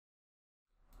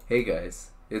Hey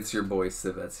guys, it's your boy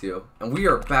Silvezio, and we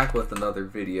are back with another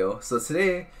video. So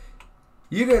today,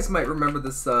 you guys might remember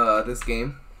this this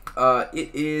game.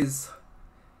 It is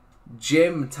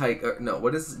Gym Obby,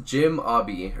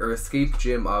 or Escape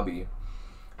Gym Obby,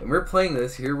 and we're playing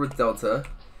this here with Delta.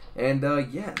 And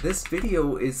yeah, this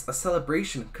video is a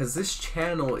celebration because this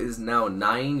channel is now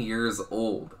 9 years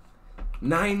old.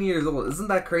 9 years old. Isn't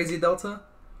that crazy, Delta?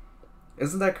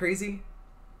 Isn't that crazy?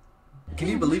 Can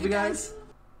you believe it, guys?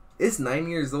 It's 9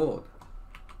 years old.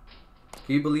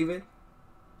 Can you believe it?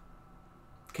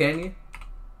 Can you?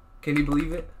 Can you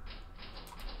believe it?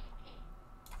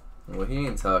 Well, he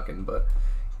ain't talking, but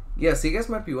yeah, so you guys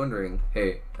might be wondering,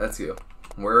 hey, that's you.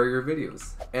 Where are your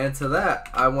videos? And to that,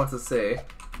 I want to say,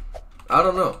 I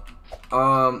don't know.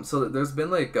 So there's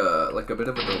been like a bit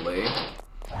of a delay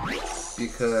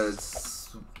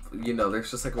because, you know, there's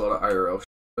just like a lot of IRL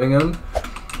going on.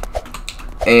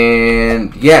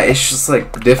 And yeah, it's just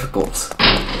like difficult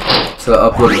to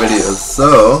upload videos.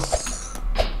 So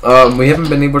we haven't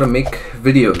been able to make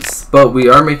videos, but we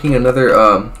are making another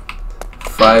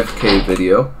 5K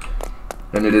video,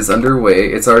 and it is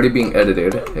underway. It's already being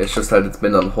edited. It's just that it's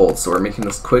been on hold. So we're making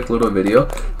this quick little video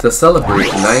to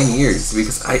celebrate 9 years,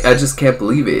 because I just can't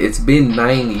believe it. It's been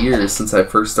 9 years since I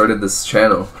first started this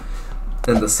channel,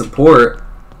 and the support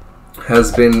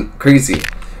has been crazy.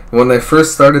 When I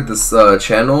first started this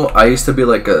channel, I used to be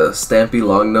like a Stampy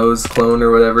Longnose clone or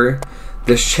whatever.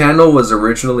 This channel was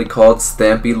originally called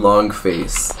Stampy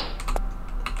Longface.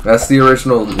 That's the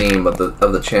original name of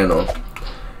the channel.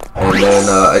 And then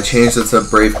I changed it to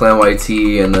Brave Clan YT,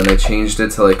 and then I changed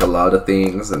it to like a lot of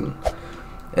things, and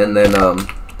then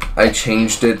I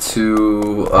changed it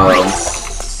to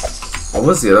what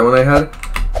was the other one I had?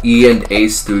 E&A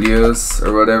Studios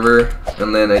or whatever,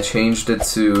 and then I changed it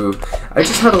to, I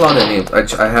just had a lot of names.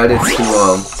 I had it to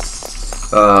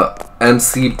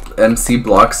MC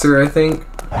Blockster, I think,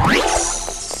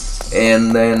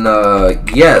 and then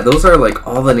yeah, those are like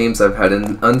all the names I've had,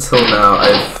 and until now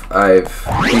I've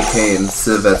became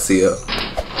Silvezio.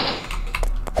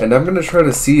 And I'm gonna try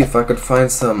to see if I could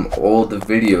find some old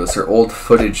videos or old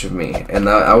footage of me, and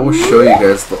I will show you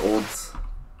guys the old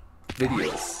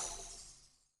videos.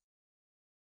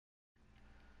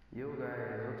 Yo guys,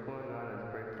 what's going on?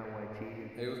 It's Brave Clan YT.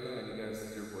 Hey, what's going on, you guys?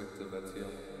 It's your boy Silvezio.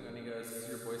 What's going on, you guys? It's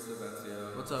your boy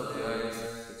Silvezio. What's up, guys?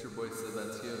 It's your boy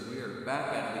Silvezio. We are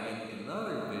back at it again with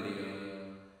another video.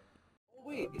 Oh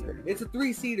wait, it's a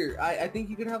 3-seater. I think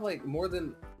you could have like more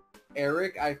than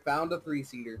Eric. I found a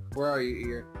 3-seater. Where are you,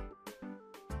 here?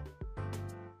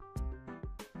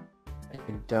 I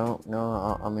don't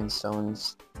know. I'm in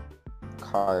someone's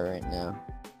car right now.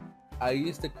 I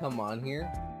used to come on here,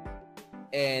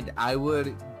 and I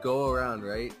would go around,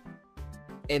 right?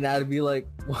 And I'd be like,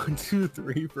 1, 2,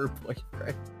 3 for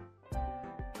boyfriend.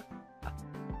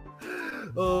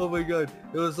 Oh my god,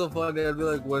 it was so funny. I'd be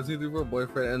like 1, 2, 3 for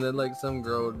boyfriend, and then like some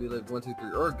girl would be like 1, 2,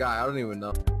 3, or a guy, I don't even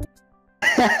know.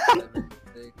 7,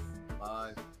 6,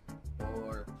 5,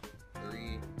 4,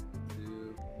 3,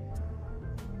 2.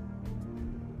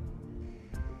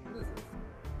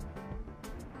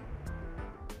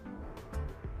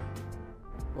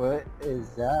 What is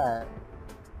that?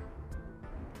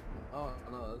 Oh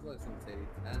no, that's like some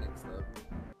satanic stuff.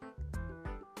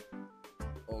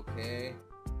 Okay.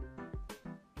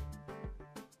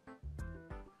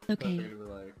 Okay.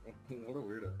 Like, what a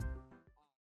weirdo.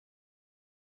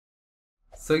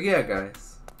 So yeah,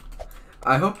 guys,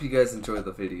 I hope you guys enjoyed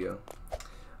the video.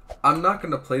 I'm not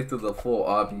gonna play through the full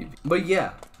obby, but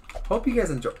yeah, hope you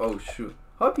guys enjoy. Oh shoot,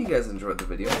 hope you guys enjoyed the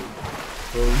video.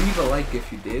 Leave a like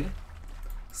if you did.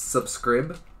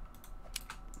 Subscribe.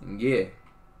 And yeah,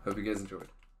 hope you guys enjoyed.